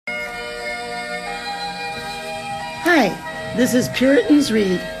Hi, this is Puritans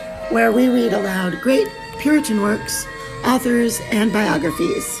Read, where we read aloud great Puritan works, authors, and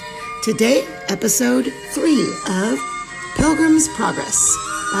biographies. Today, episode 3 of Pilgrim's Progress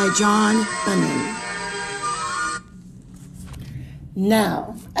by John Bunyan.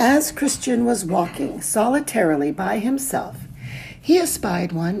 Now, as Christian was walking solitarily by himself, he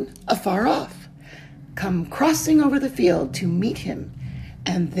espied one afar off, come crossing over the field to meet him,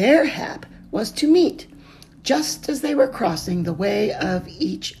 and their hap was to meet, just as they were crossing the way of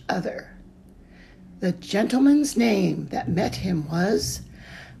each other. The gentleman's name that met him was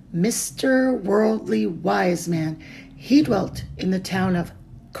Mr. Worldly Wise Man. He dwelt in the town of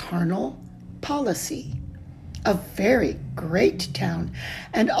Carnal Policy, a very great town,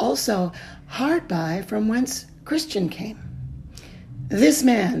 and also hard by from whence Christian came. This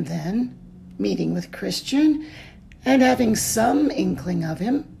man, then, meeting with Christian, and having some inkling of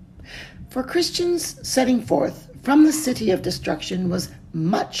him, for Christian's setting forth from the city of destruction was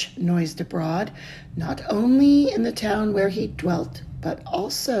much noised abroad, not only in the town where he dwelt, but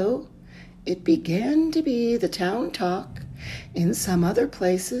also it began to be the town talk in some other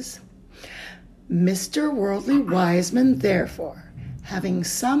places. Mr. Worldly Wiseman, therefore, having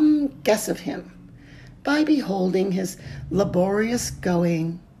some guess of him, by beholding his laborious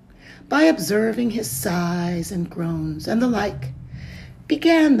going, by observing his sighs and groans and the like,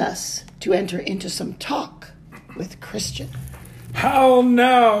 began thus to enter into some talk with Christian. How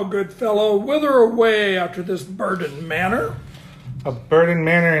now, good fellow, whither away after this burdened manner? A burdened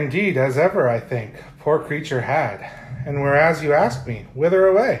manner indeed, as ever, I think, poor creature had. And whereas you ask me, whither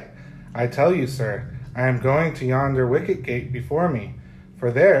away? I tell you, sir, I am going to yonder wicket gate before me, for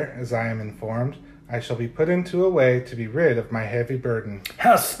there, as I am informed, I shall be put into a way to be rid of my heavy burden.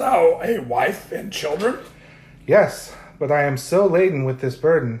 Hast thou a wife and children? Yes, but I am so laden with this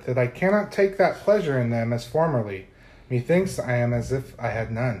burden that I cannot take that pleasure in them as formerly. Methinks I am as if I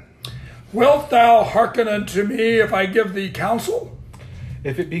had none. Wilt thou hearken unto me if I give thee counsel?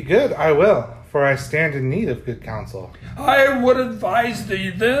 If it be good, I will, for I stand in need of good counsel. I would advise thee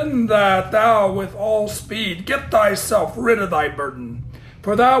then that thou with all speed get thyself rid of thy burden,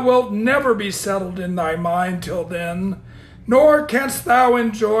 for thou wilt never be settled in thy mind till then, nor canst thou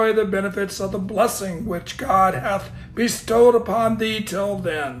enjoy the benefits of the blessing which God hath bestowed upon thee till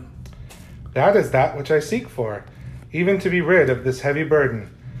then. That is that which I seek for, even to be rid of this heavy burden.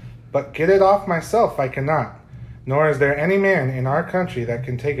 But get it off myself I cannot, nor is there any man in our country that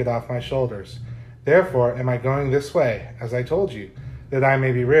can take it off my shoulders. Therefore am I going this way, as I told you, that I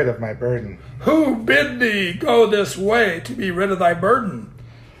may be rid of my burden. Who bid thee go this way to be rid of thy burden?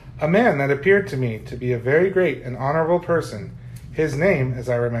 A man that appeared to me to be a very great and honorable person. His name, as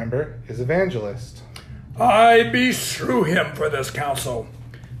I remember, is Evangelist. I beshrew him for this counsel.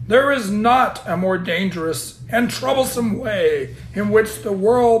 There is not a more dangerous and troublesome way in which the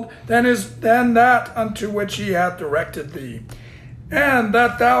world than that unto which he hath directed thee, and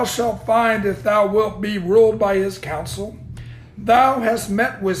that thou shalt find if thou wilt be ruled by his counsel. Thou hast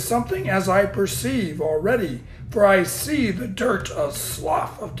met with something, as I perceive already, for I see the dirt of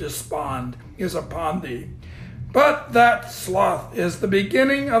sloth of despond is upon thee. But that sloth is the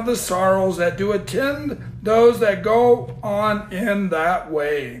beginning of the sorrows that do attend those that go on in that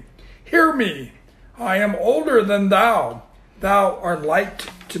way. Hear me, I am older than thou. Thou art light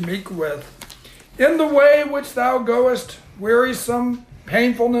to meet with. In the way which thou goest, wearisome,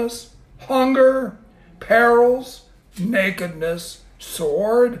 painfulness, hunger, perils, nakedness,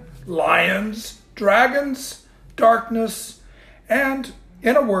 sword, lions, dragons, darkness, and,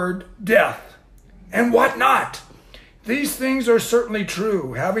 in a word, death, and what not? These things are certainly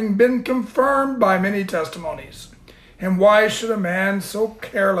true, having been confirmed by many testimonies. And why should a man so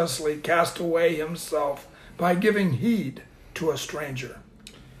carelessly cast away himself by giving heed to a stranger?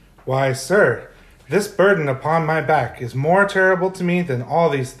 Why, sir, this burden upon my back is more terrible to me than all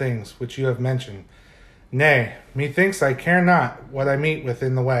these things which you have mentioned. Nay, methinks I care not what I meet with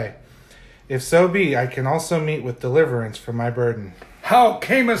in the way. If so be, I can also meet with deliverance from my burden. How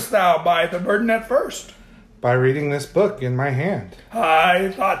camest thou by the burden at first? By reading this book in my hand. I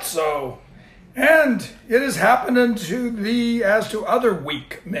thought so. And it has happened unto thee as to other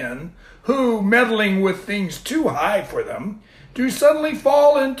weak men, who, meddling with things too high for them, do suddenly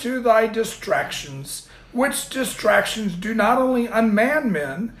fall into thy distractions, which distractions do not only unman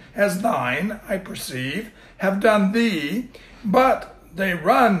men, as thine, I perceive, have done thee, but they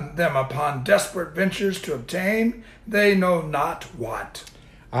run them upon desperate ventures to obtain they know not what.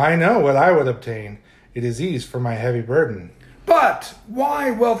 I know what I would obtain. It is ease for my heavy burden. But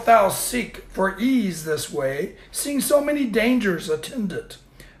why wilt thou seek for ease this way, seeing so many dangers attend it?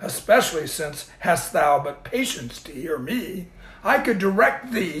 especially since, hast thou but patience to hear me, I could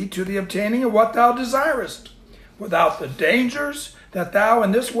direct thee to the obtaining of what thou desirest, without the dangers that thou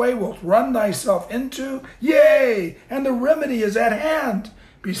in this way wilt run thyself into. Yea, and the remedy is at hand.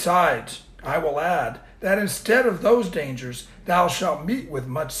 Besides, I will add that instead of those dangers thou shalt meet with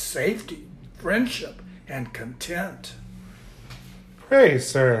much safety, friendship, and content. Pray,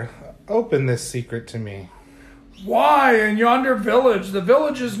 sir, open this secret to me. Why, in yonder village, the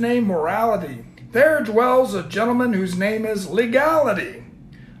village is named Morality, there dwells a gentleman whose name is Legality,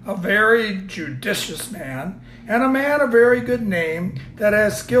 a very judicious man, and a man of very good name, that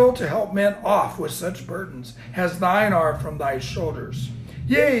has skill to help men off with such burdens as thine are from thy shoulders.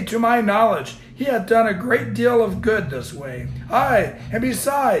 Yea, to my knowledge, he hath done a great deal of good this way. Aye, and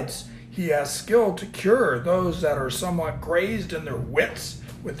besides, he has skill to cure those that are somewhat crazed in their wits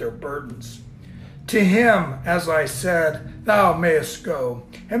with their burdens. To him, as I said, thou mayest go,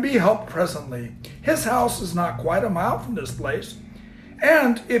 and be helped presently. His house is not quite a mile from this place,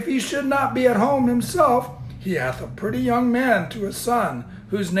 and if he should not be at home himself, he hath a pretty young man to his son,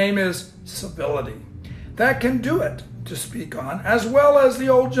 whose name is Civility, that can do it, to speak on, as well as the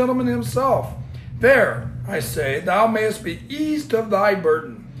old gentleman himself. There, I say, thou mayest be eased of thy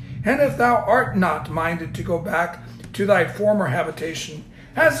burden, and if thou art not minded to go back to thy former habitation,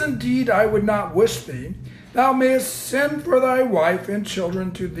 as indeed I would not wish thee, thou mayest send for thy wife and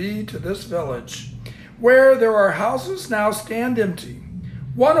children to thee to this village, where there are houses now stand empty,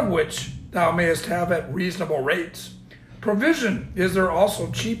 one of which thou mayest have at reasonable rates. Provision is there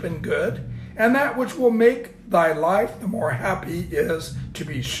also cheap and good, and that which will make thy life the more happy is, to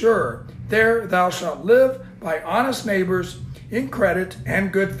be sure, there thou shalt live by honest neighbors in credit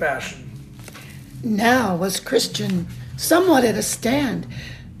and good fashion. Now was Christian somewhat at a stand,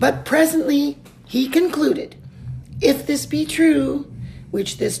 but presently he concluded, if this be true,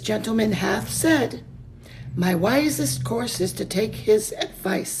 which this gentleman hath said, my wisest course is to take his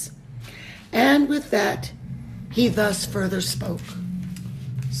advice. And with that, he thus further spoke.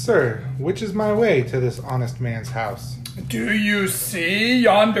 Sir, which is my way to this honest man's house? Do you see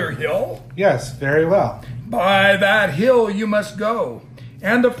yonder hill? Yes, very well. By that hill you must go,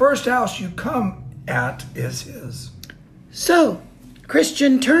 and the first house you come at is his. So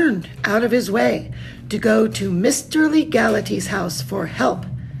Christian turned out of his way to go to Mr. Legality's house for help.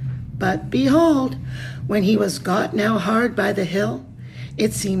 But behold, when he was got now hard by the hill,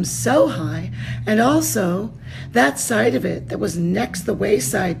 it seemed so high, and also that side of it that was next the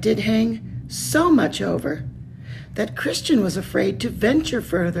wayside did hang so much over, that Christian was afraid to venture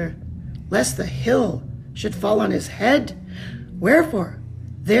further, lest the hill should fall on his head. Wherefore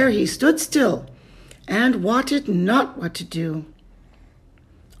there he stood still, and wotted not what to do.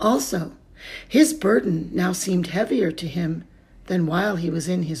 Also, his burden now seemed heavier to him than while he was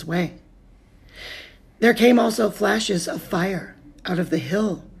in his way. There came also flashes of fire out of the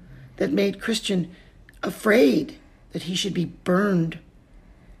hill that made Christian afraid that he should be burned.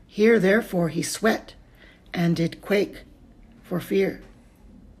 Here therefore he sweat and did quake for fear.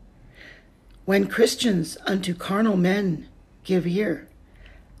 When Christians unto carnal men give ear,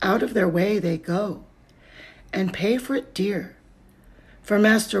 out of their way they go, and pay for it dear. For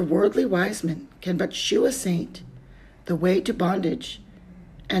Master Worldly Wiseman can but shew a saint the way to bondage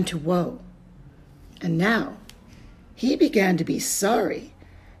and to woe. And now he began to be sorry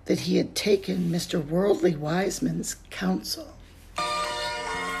that he had taken Mr. Worldly Wiseman's counsel.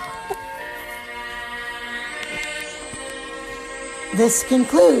 This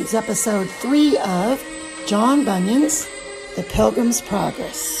concludes episode 3 of John Bunyan's The Pilgrim's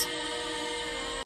Progress.